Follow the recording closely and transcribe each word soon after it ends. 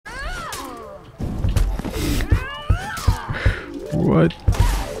What?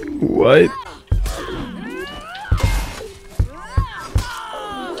 What?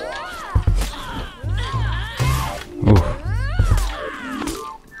 Oh.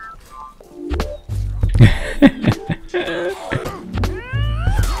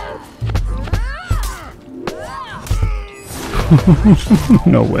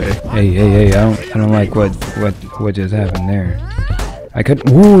 No way. Hey, I don't like what just happened there. I could.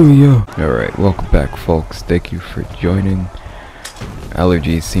 Ooh, yo. Alright, welcome back, folks. Thank you for joining.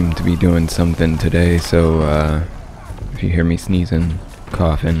 Allergies seem to be doing something today, so if you hear me sneezing,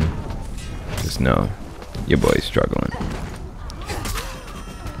 coughing, just know your boy's struggling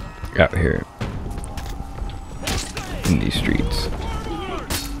out here in these streets.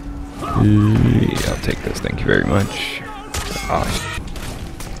 I'll take this, thank you very much. Oh,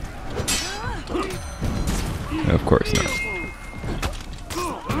 of course not.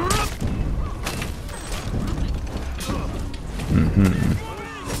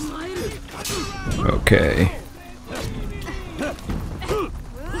 Okay.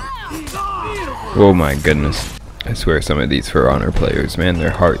 Oh my goodness. I swear some of these For Honor players, man,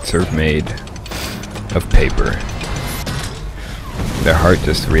 their hearts are made of paper. Their heart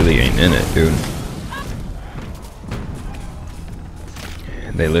just really ain't in it, dude.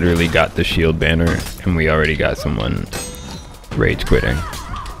 They literally got the shield banner and we already got someone rage quitting.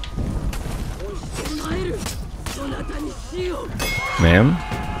 Ma'am?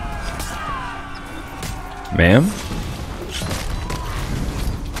 Ma'am?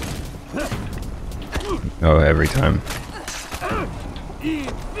 Oh, every time.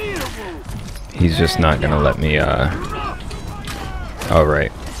 He's just not gonna let me,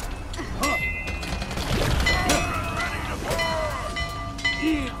 alright.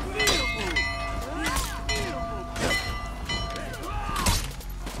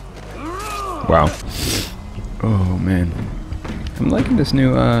 Wow. Oh, man. I'm liking this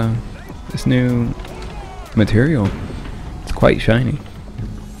new material. It's quite shiny.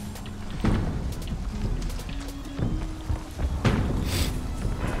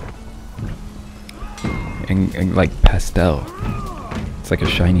 And like pastel. It's like a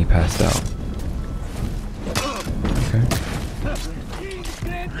shiny pastel. Okay.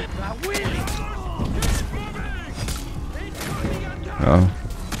 Oh.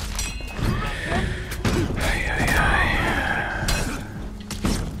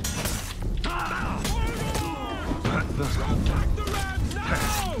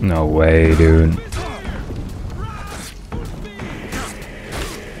 No way, dude.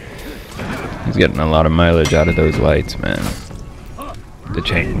 He's getting a lot of mileage out of those lights, man. The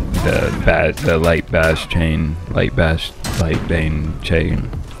chain, the light bash chain, light bane chain.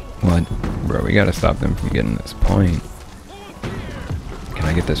 What? Bro, we gotta stop them from getting this point. Can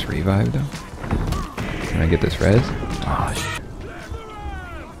I get this revive, though? Can I get this res? Oh, shit.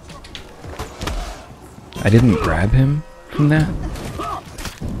 I didn't grab him from that?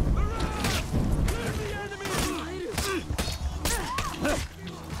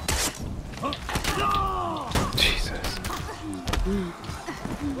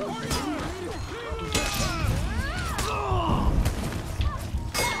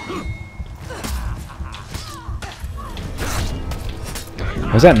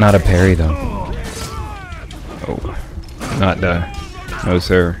 Was that not a parry, though? Oh. Not the... No,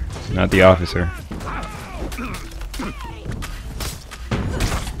 sir. Not the officer.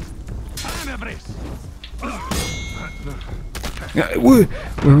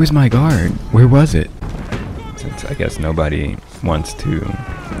 Where was my guard? Where was it? Since I guess nobody wants to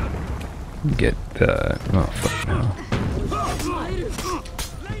get the... Oh, fuck no.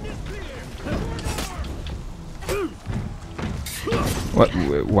 What?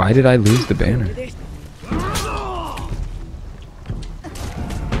 Why did I lose the banner?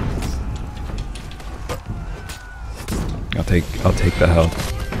 I'll take the health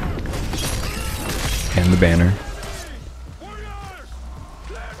and the banner.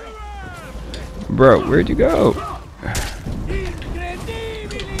 Bro, where'd you go?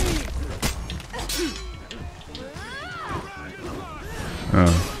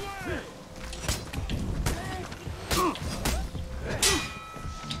 Oh.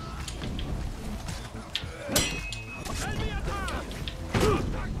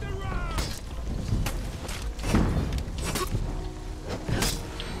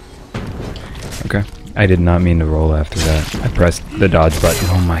 Okay. I did not mean to roll after that. I pressed the dodge button.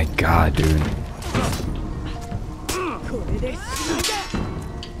 Oh my god, dude.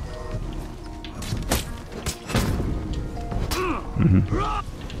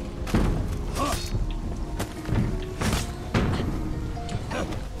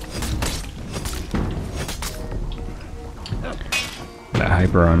 That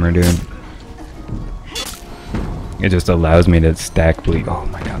hyper armor, dude. It just allows me to stack bleed. Oh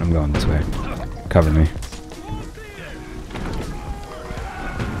my god, I'm going this way. Cover me.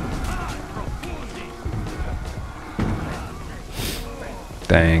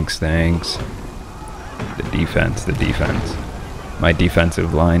 Thanks, thanks. The defense, the defense. My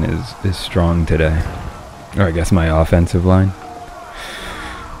defensive line is strong today. Or I guess my offensive line.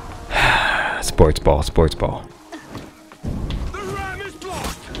 Sports ball, sports ball.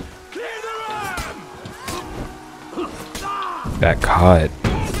 Got caught.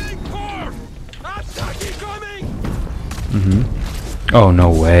 Oh,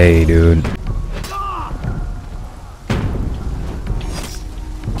 no way, dude.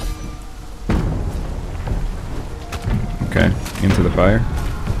 Okay, into the fire.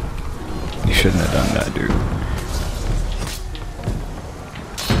 You shouldn't have done that, dude.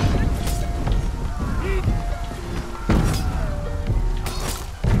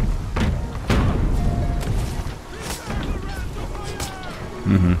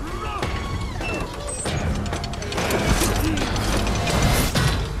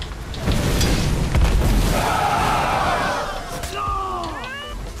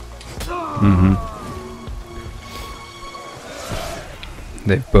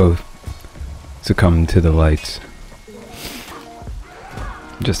 They've both succumbed to the lights.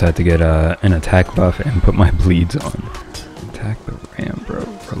 Just had to get an attack buff and put my bleeds on. Attack the ram, bro.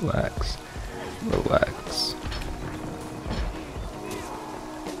 Relax. Relax.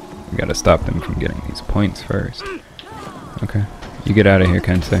 We gotta stop them from getting these points first. Okay. You get out of here,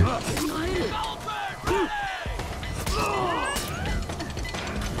 Kensei.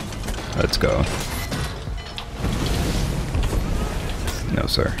 Let's go. No,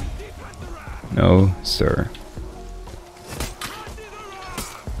 sir. No, sir.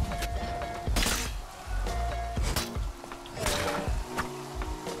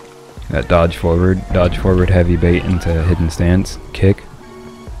 That dodge forward heavy bait into hidden stance, kick.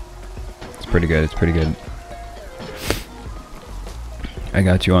 It's pretty good, it's pretty good. I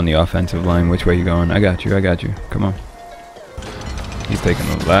got you on the offensive line. Which way you going? I got you, I got you. Come on. He's taking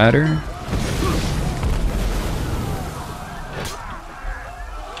the ladder.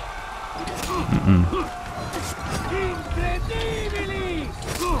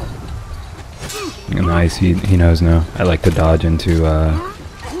 Nice, he knows now. I like to dodge into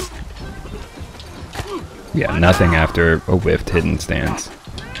yeah, nothing after a whiffed hidden stance.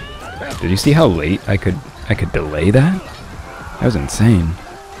 Did you see how late I could delay that? That was insane.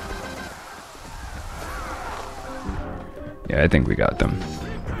 Yeah, I think we got them.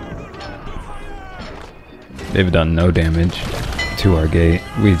 They've done no damage to our gate.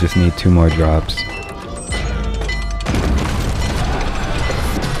 We just need 2 more drops.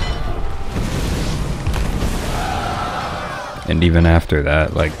 And even after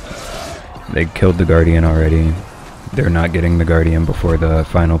that, like, they killed the Guardian already. They're not getting the Guardian before the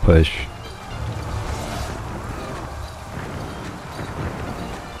final push.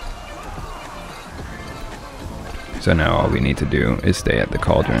 So now all we need to do is stay at the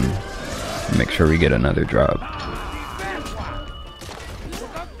cauldron and make sure we get another drop.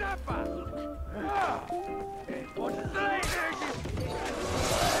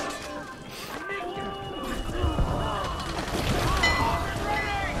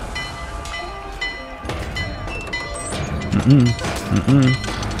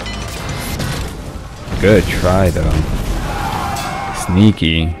 Good try though.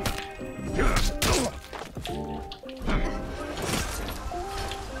 Sneaky.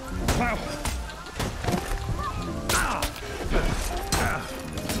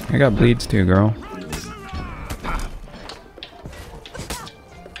 I got bleeds too, girl.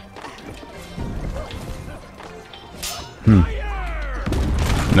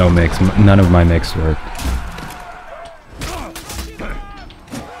 No mix. None of my mix worked.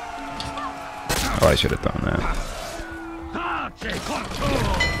 Oh, I should have thrown that.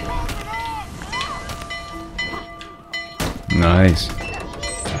 Nice.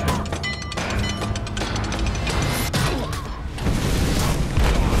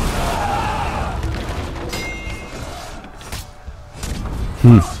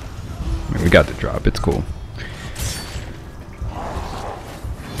 We got the drop. It's cool.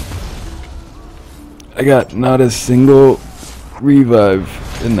 I got not a single revive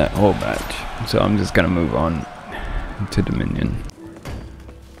in that whole match. So I'm just gonna move on to Dominion.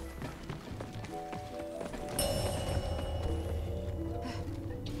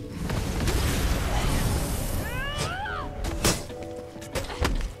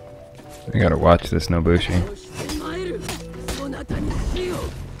 I gotta watch this Nobushi.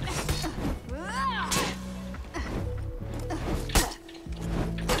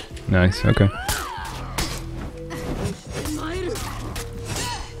 Nice, okay.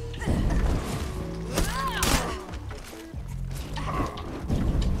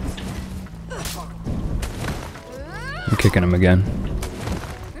 I'm kicking him again.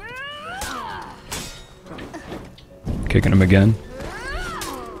 Kicking him again.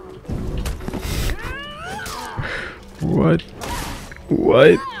 What?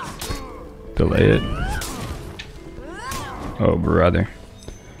 What? Delay it. Oh, brother.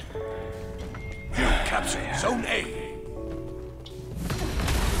 You captured Zone A.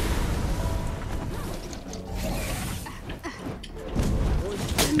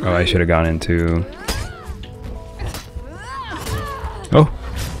 Oh, I should have gone into... Oh!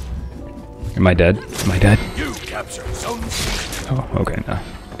 Am I dead? Am I dead? You captured Zone C. Oh, okay, no.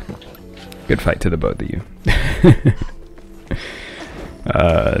 Good fight to the both of you.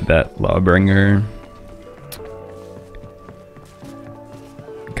 That Lawbringer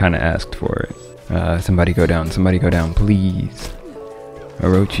kind of asked for it. Somebody go down, please.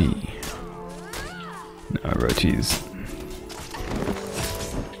 Orochi. No, Orochi's...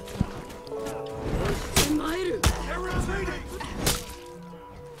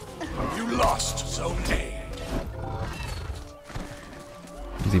 You lost Zone A.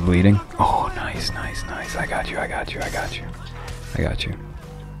 Is he bleeding? Oh, nice, nice, nice. I got you, I got you, I got you. I got you.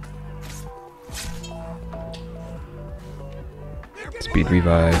 Speed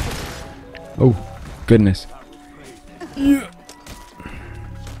revive. Oh, goodness. Yeah.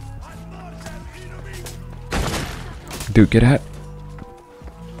 Dude, get at.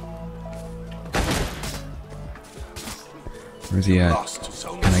 Where's he at?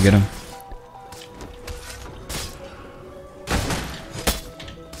 Can I get him?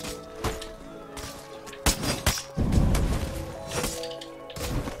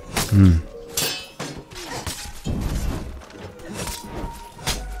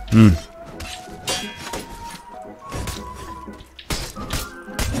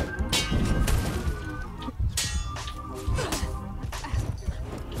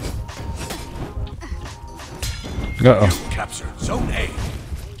 Uh-oh. You captured Zone A.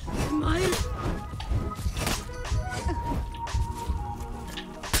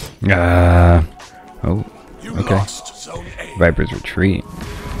 Oh. You Okay. lost Zone A. Viper's retreat.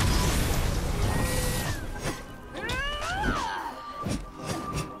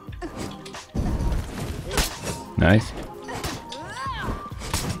 Nice.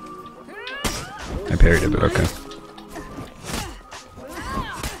 I parried it, but okay.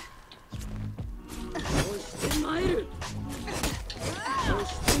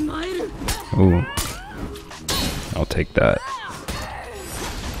 Ooh. I'll take that.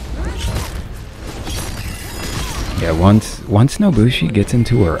 Yeah, once Nobushi gets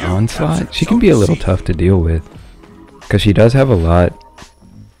into her onslaught, she can be a little tough to deal with. Because she does have a lot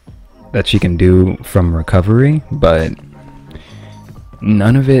that she can do from recovery, but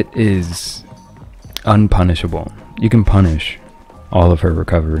none of it is unpunishable. You can punish all of her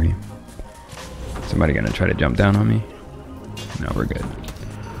recovery. Somebody gonna try to jump down on me? No, we're good.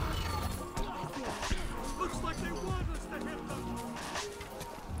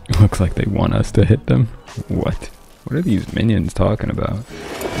 Looks like they want us to hit them. What? What are these minions talking about?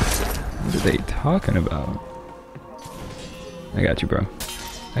 What are they talking about? I got you, bro.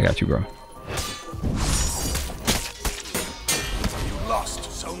 I got you, bro. You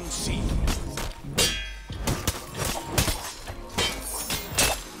lost Zone C.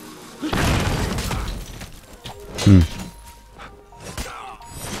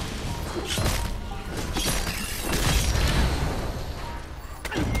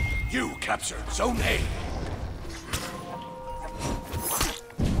 You captured Zone A.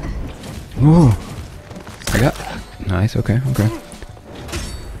 Whoa. I got... Nice, okay, okay.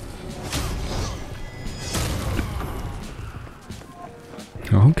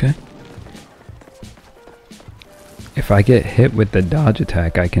 Okay. If I get hit with the dodge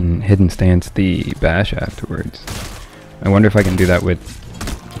attack, I can hidden stance the bash afterwards. I wonder if I can do that with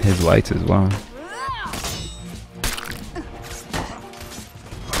his lights as well.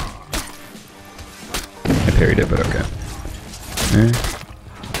 I parried it, but okay.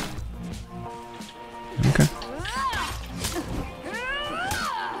 Okay.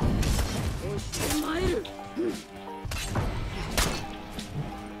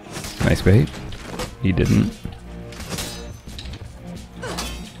 Nice bait. He didn't.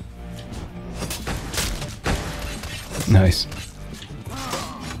 Nice.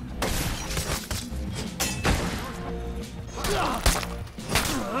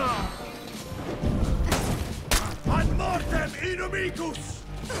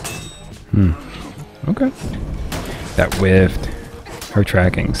 Okay. That whiffed. Her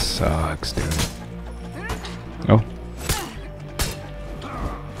tracking sucks, dude. Oh.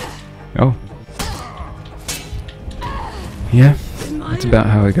 Oh. Yeah, that's about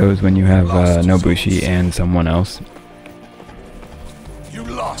how it goes when you have Nobushi and someone else. You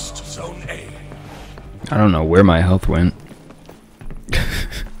lost Zone A. I don't know where my health went.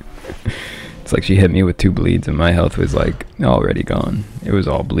 It's like she hit me with 2 bleeds and my health was like already gone. It was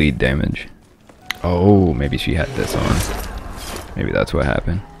all bleed damage. Oh, maybe she had this on. Maybe that's what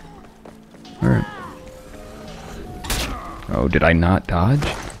happened. Alright. Oh, did I not dodge?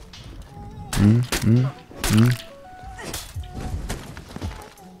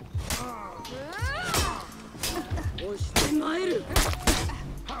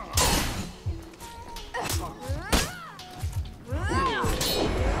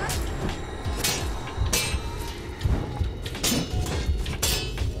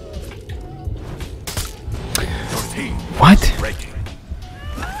 What?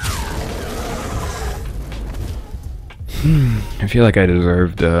 I feel like I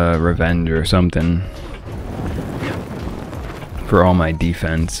deserved revenge or something for all my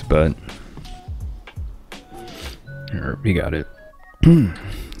defense, but we got it.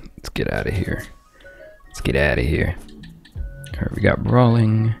 Let's get out of here. Let's get out of here. Alright, we got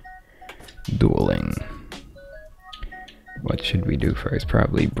brawling, dueling. What should we do first?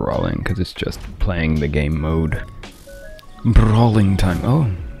 Probably brawling, because it's just playing the game mode. Brawling time. Oh,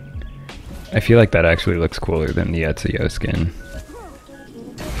 I feel like that actually looks cooler than the Ezio skin.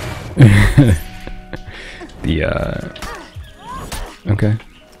 Okay.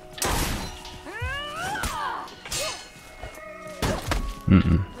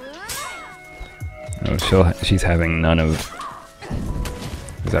 Oh, she's having none of...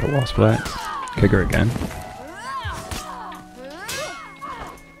 Is that a wall splat? Kick her again.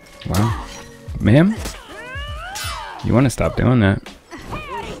 Wow. Ma'am? You want to stop doing that?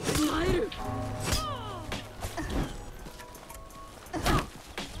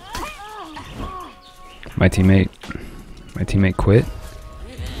 My teammate quit.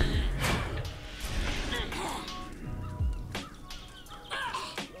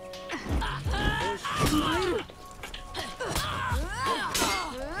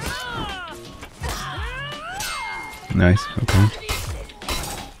 Nice, okay.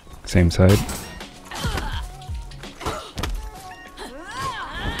 Same side.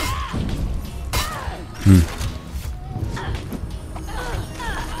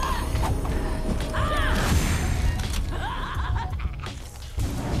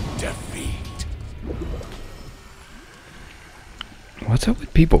 What's up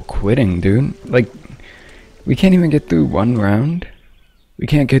with people quitting, dude? Like, we can't even get through one round. We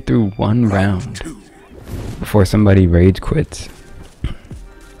can't get through one round before somebody rage quits.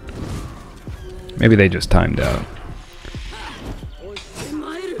 Maybe they just timed out.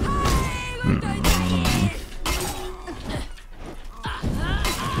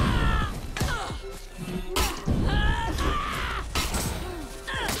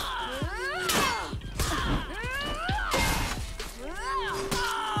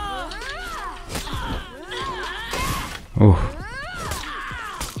 Oh.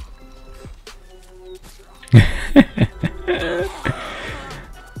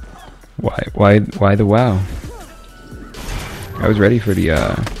 Why the wow? I was ready for the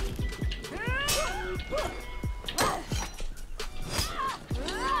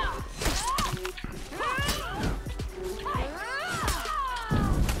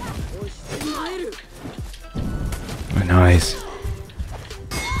Oh, nice.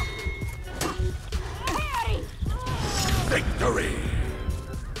 Victory.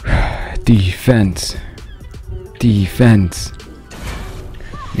 Defense. Defense.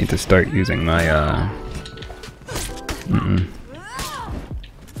 Need to start using my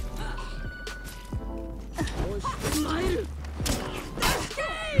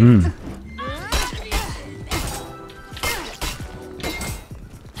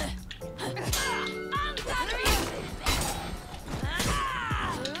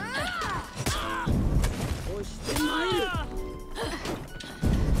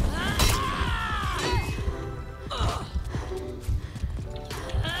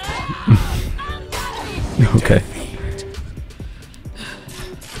Okay.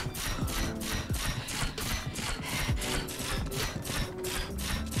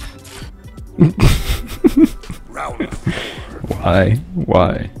 Round 4. Why?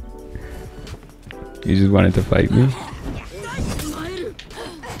 Why? You just wanted to fight me?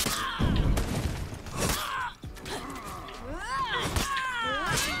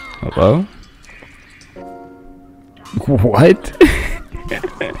 Hello? What?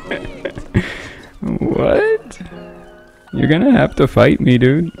 What? You're gonna have to fight me,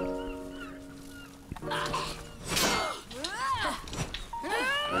 dude.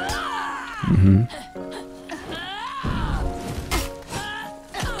 Mm-hmm.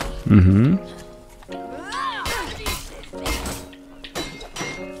 Mm-hmm.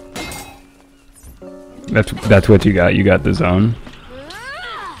 That's what you got. You got the zone.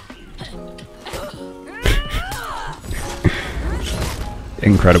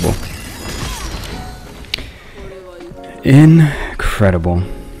 Incredible. Incredible.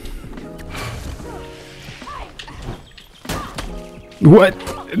 What?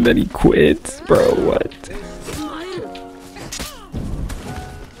 And then he quits, bro. What?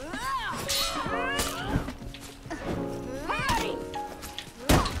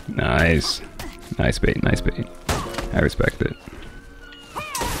 Nice. Nice bait, nice bait. I respect it.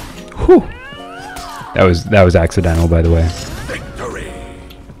 Whew. That was accidental, by the way. Victory.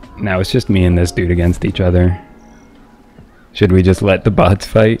 Now it's just me and this dude against each other. Should we just let the bots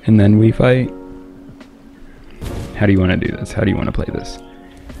fight and then we fight? How do you want to do this? How do you want to play this?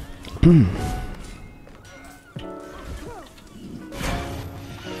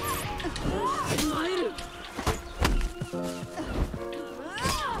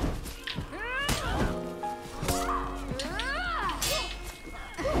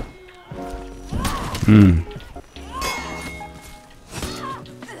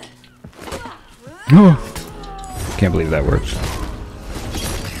 Oh, can't believe that worked.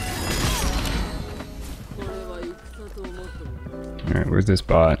 Alright, where's this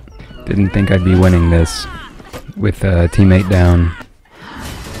bot? Didn't think I'd be winning this with a teammate down.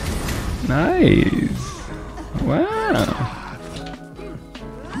 Nice! Wow!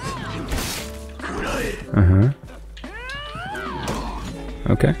 Uh-huh.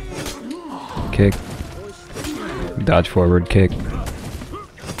 Okay. Kick. Dodge forward kick.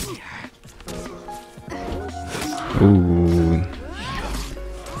 Ooh.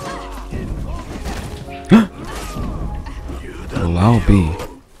 Allow B.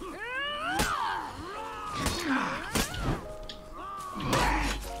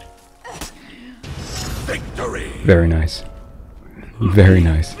 Victory. Very nice. Very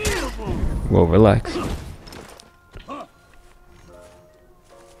nice. Whoa, relax.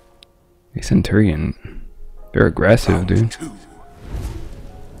 Hey, Centurion. They're aggressive, dude.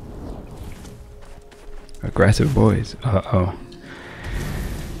 Aggressive boys. Uh-oh.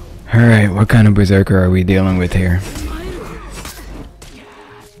 Alright, what kind of berserker are we dealing with here?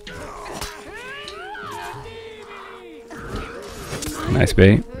 Nice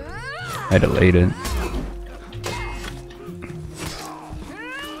bait. I delayed it.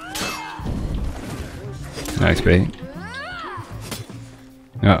 Nice bait.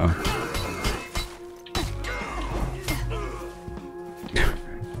 Uh-oh.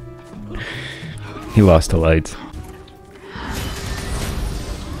 He lost to lights.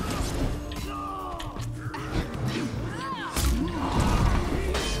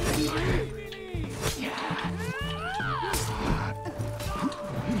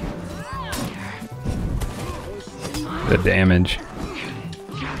 The damage.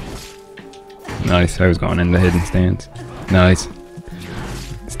 Nice, I was going in the hidden stance. Nice.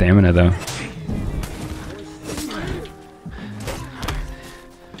 Stamina though.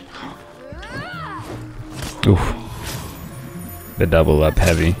 Oof. The double up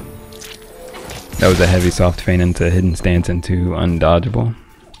heavy. That was a heavy soft feint into hidden stance into undodgeable.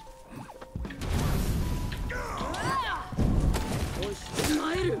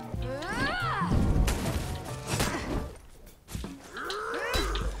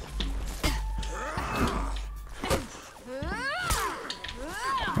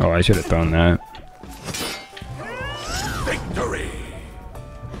 Oh, I should have thrown that. Victory.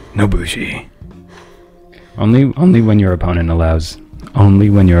 Nobushi. Only when your opponent allows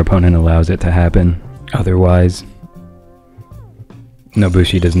it to happen. Otherwise,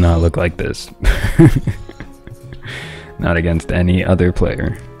 Nobushi does not look like this. Not against any other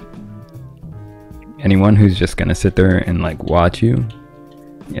player. Anyone who's just gonna sit there and like watch you,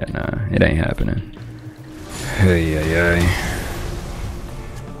 yeah, nah, it ain't happening. Hey, ay, ay.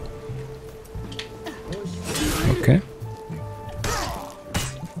 Okay.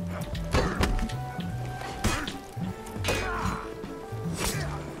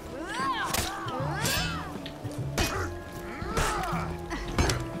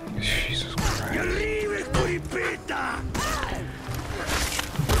 Jesus Christ.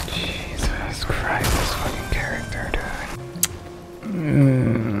 Jesus Christ, this fucking character, dude.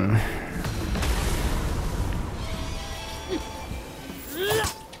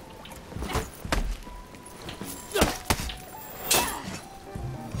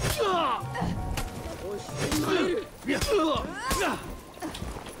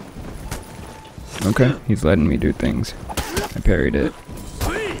 Okay, he's letting me do things. I parried it.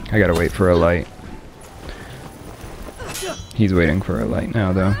 I gotta wait for a light. He's waiting for a light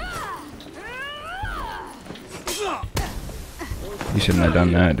now, though. You shouldn't have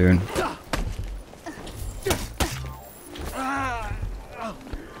done that, dude.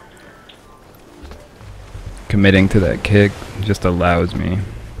 Committing to that kick just allows me.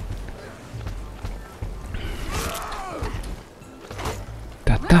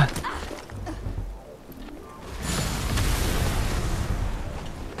 Da da.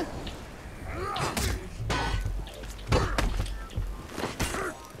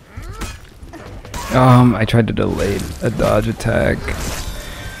 I tried to delay a dodge attack.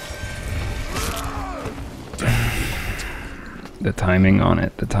 The timing on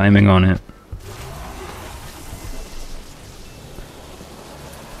it, the timing on it.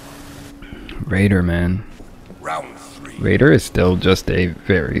 Raider, man. Round 3. Raider is still just a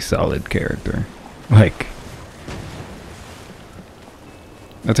very solid character. Like,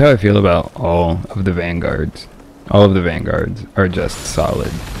 that's how I feel about all of the Vanguards. All of the Vanguards are just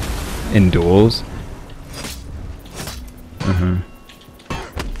solid. In duels.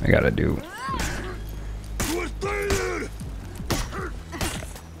 I gotta do.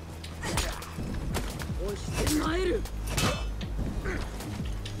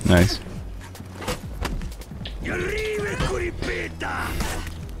 Nice.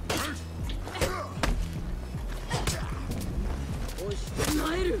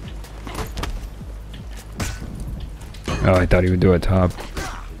 Oh, I thought he would do a top.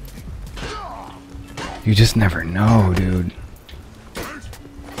 You just never know, dude.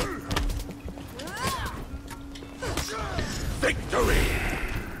 Victory!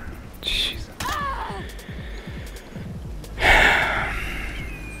 Jesus.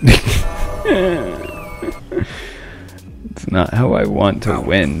 It's not how I want to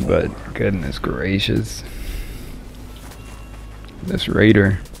win, but goodness gracious. This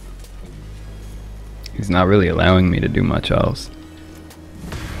Raider. He's not really allowing me to do much else.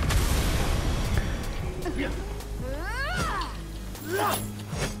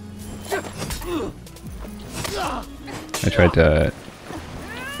 I tried to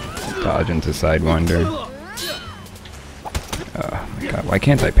dodge into Sidewinder. Oh my god, why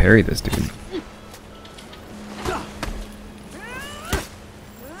can't I parry this dude?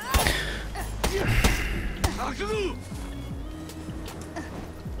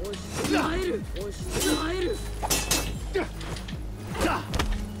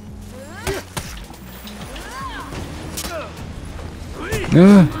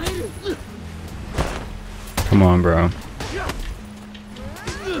 Come on, bro.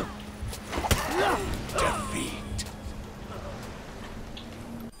 Defeat.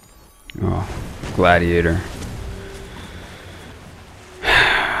 Oh, Gladiator.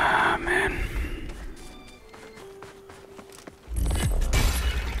 Man.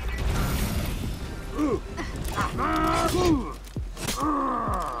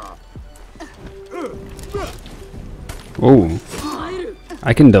 Whoa.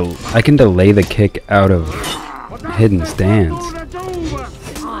 I can delay the kick out of hidden stance.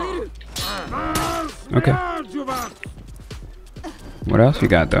 Okay. What else you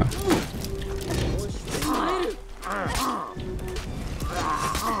got though?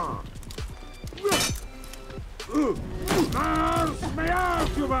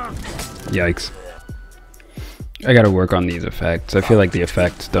 Yikes. I gotta work on these effects. I feel like the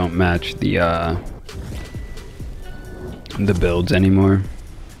effects don't match the builds anymore.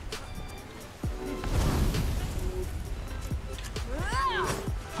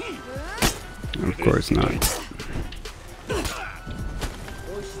 Of course not.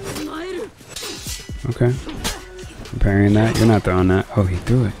 Okay. I'm parrying that. You're not throwing that. Oh, he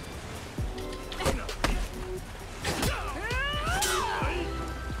threw it.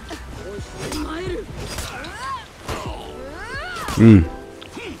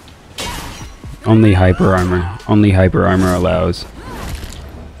 Only hyper armor. Only hyper armor allows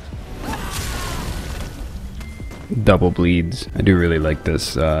double bleeds. I do really like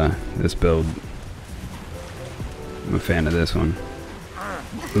this this build. I'm a fan of this one.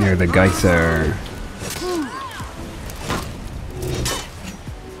 Near the Geyser.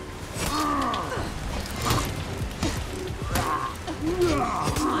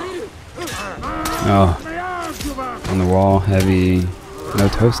 Oh, on the wall, heavy, no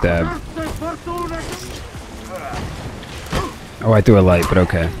toe stab. Oh, I threw a light, but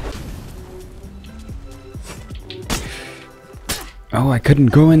okay. Oh, I couldn't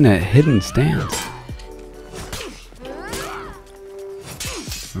go in that hidden stance.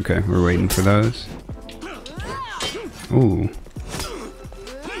 Okay, we're waiting for those. Ooh.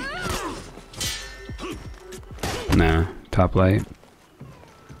 Nah, top light.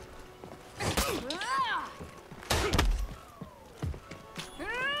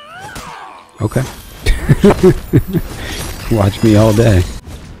 Okay. Watch me all day.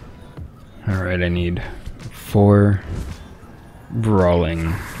 Alright, I need 4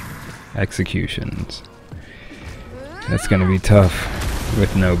 brawling executions. That's gonna be tough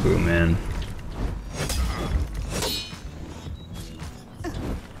with Nobu, man.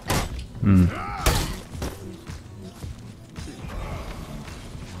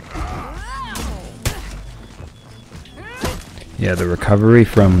 Yeah, the recovery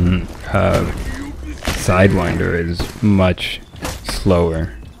from Sidewinder is much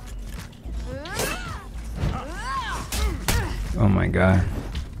slower. Oh my god.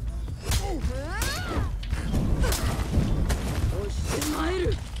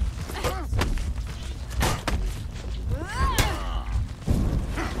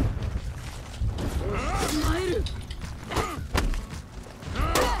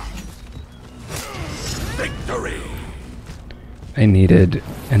 Victory! I needed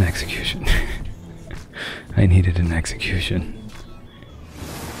an execution. I needed an execution.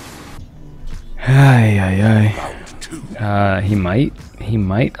 Ay, ay, ay. He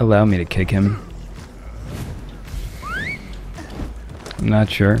might allow me to kick him. I'm not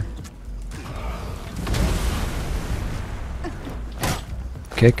sure.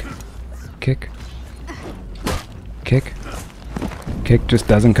 Kick. Kick. Kick. Kick just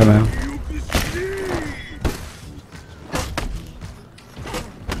doesn't come out.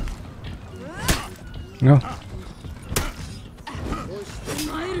 No.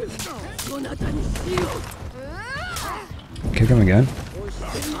 Kick him again.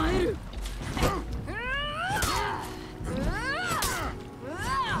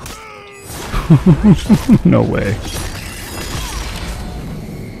 No way.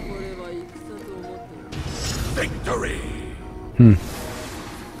 Victory!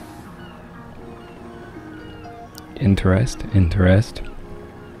 Interest.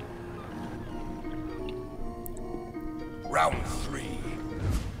 Round 3.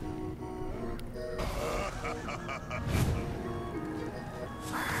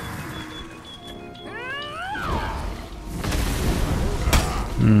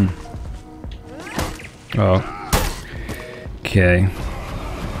 Oh. Okay.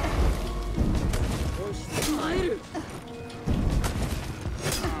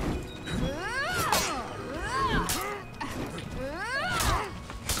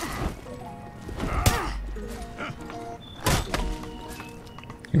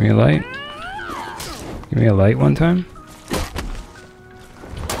 Give me a light. Give me a light one time.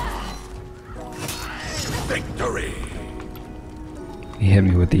 Victory! He hit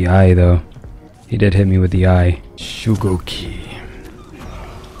me with the eye, though. He did hit me with the eye. Shugoki.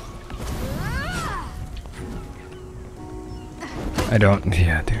 I don't...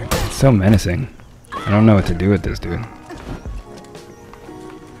 Yeah, dude. It's so menacing. I don't know what to do with this, dude.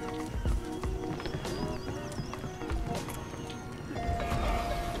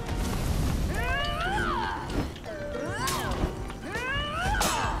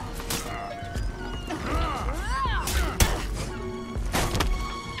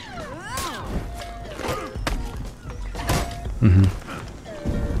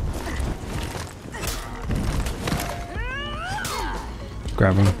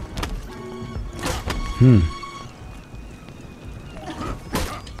 Grab him.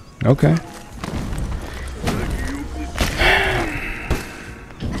 Okay.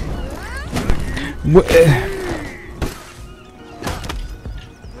 What?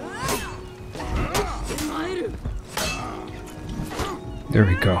 There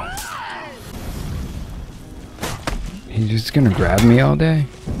we go. He's just gonna grab me all day?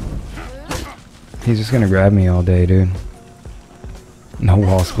 He's just gonna grab me all day, dude. No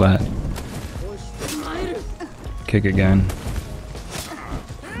wall splat. Kick again.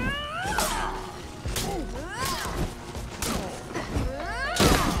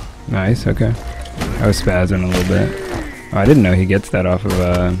 Nice, okay. I was spazzing a little bit. Oh, I didn't know he gets that off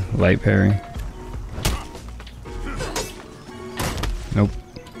of light parry. Nope.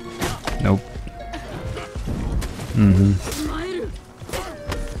 Nope.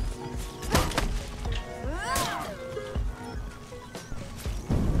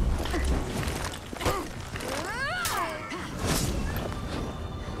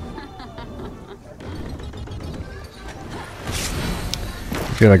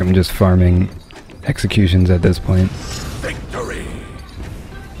 I feel like I'm just farming executions at this point. Victory!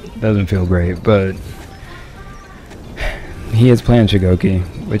 Doesn't feel great, but he is playing Shigoki,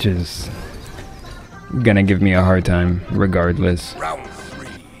 which is gonna give me a hard time regardless. Round 3.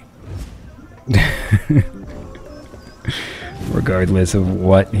 Regardless of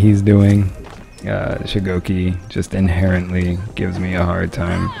what he's doing, Shigoki just inherently gives me a hard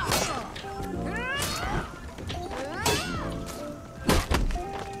time.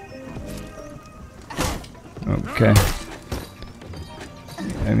 Okay.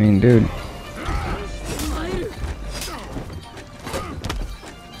 I mean, dude.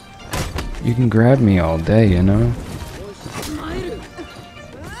 You can grab me all day, you know?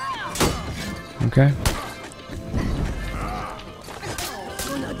 Okay.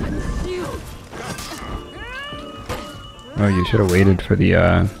 Oh, you should have waited for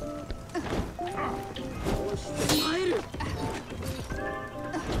the,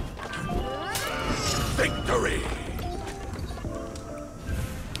 Victory!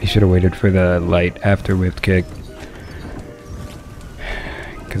 You should have waited for the light after whip kick.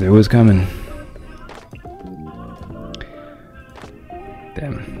 Because it was coming.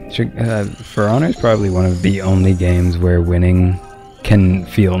 Damn. For Honor is probably one of the only games where winning can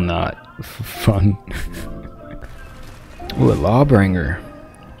feel not fun. Ooh, a Lawbringer.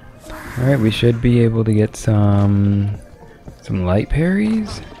 Alright, we should be able to get some light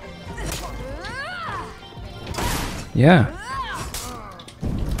parries. Yeah.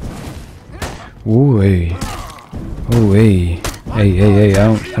 Ooh, hey. Oh, hey. Hey, I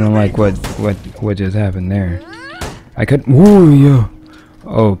don't like what just happened there. I could. Ooh, yo.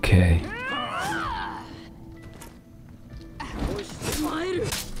 Okay.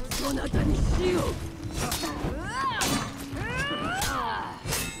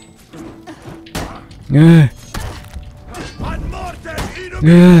 Yeah.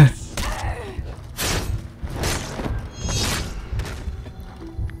 Yeah.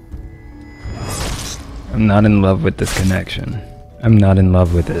 I'm not in love with this connection. I'm not in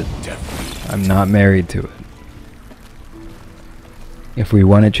love with it. I'm not married to it. If we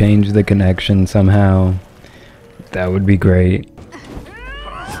want to change the connection somehow, that would be great.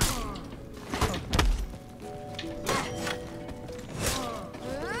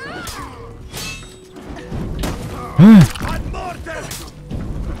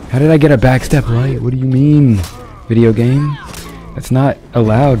 How did I get a backstep light? What do you mean? Video game? That's not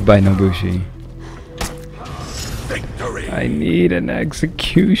allowed by Nobushi. Victory! I need an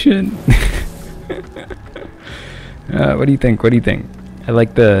execution. What do you think? What do you think? I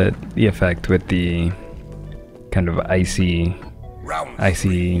like the effect with the kind of icy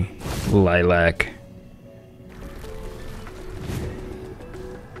lilac.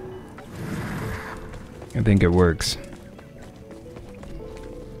 I think it works.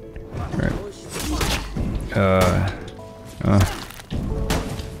 Alright.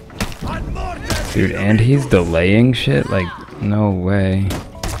 Dude, and he's delaying shit? Like, no way.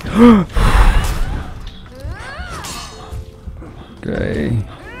 Okay.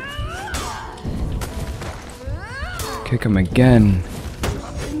 Kick him again.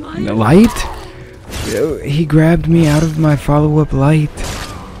 Light? He grabbed me out of my follow-up light.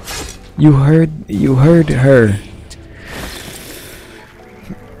 You heard her.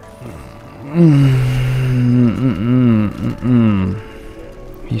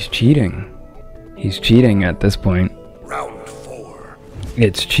 He's cheating. He's cheating at this point. Round 4.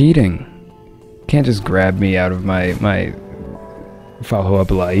 It's cheating. Can't just grab me out of my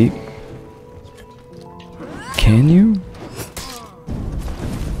follow-up light. Can you?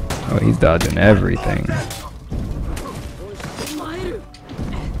 Oh, he's dodging everything.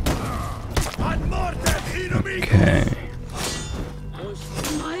 Okay.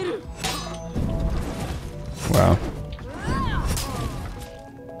 Wow.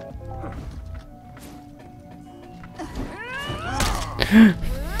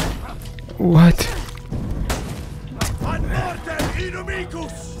 What?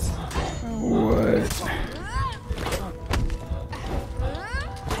 What?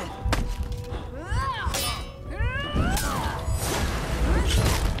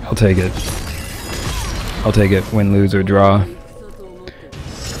 I'll take it. I'll take it. Win, lose, or draw.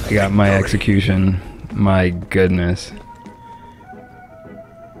 I got my execution. My goodness.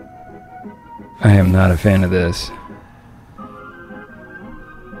 I am not a fan of this.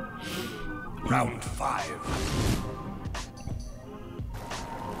 Round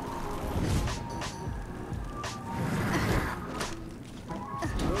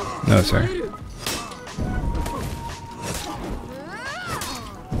 5. No, sir.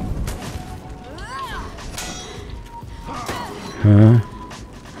 Huh?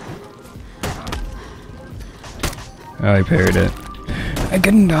 Oh, I parried it. I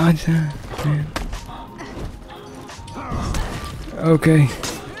couldn't dodge that, man.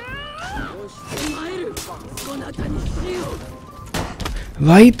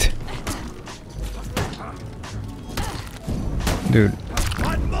 Light? Dude.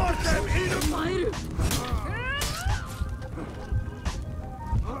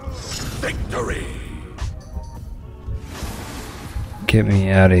 Victory! Get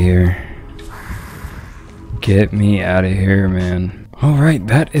me out of here. Get me out of here, man. Alright,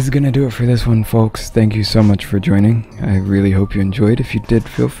 that is gonna do it for this one, folks. Thank you so much for joining. I really hope you enjoyed. If you did,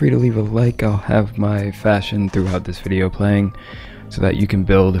 feel free to leave a like. I'll have my fashion throughout this video playing so that you can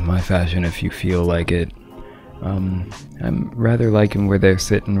build my fashion if you feel like it. I'm rather liking where they're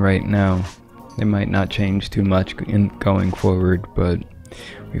sitting right now. They might not change too much in going forward, but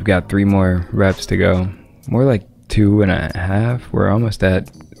we've got 3 more reps to go. More like 2.5. We're almost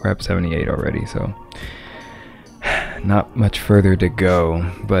at rep 78 already, so not much further to go.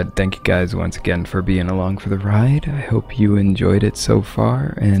 But thank you guys once again for being along for the ride. I hope you enjoyed it so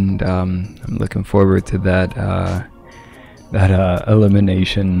far, and I'm looking forward to that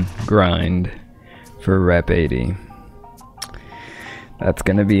elimination grind for rep 80. That's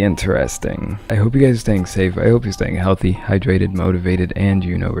gonna be interesting. I hope you guys are staying safe. I hope you're staying healthy, hydrated, motivated, and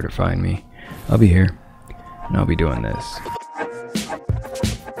you know where to find me. I'll be here, and I'll be doing this.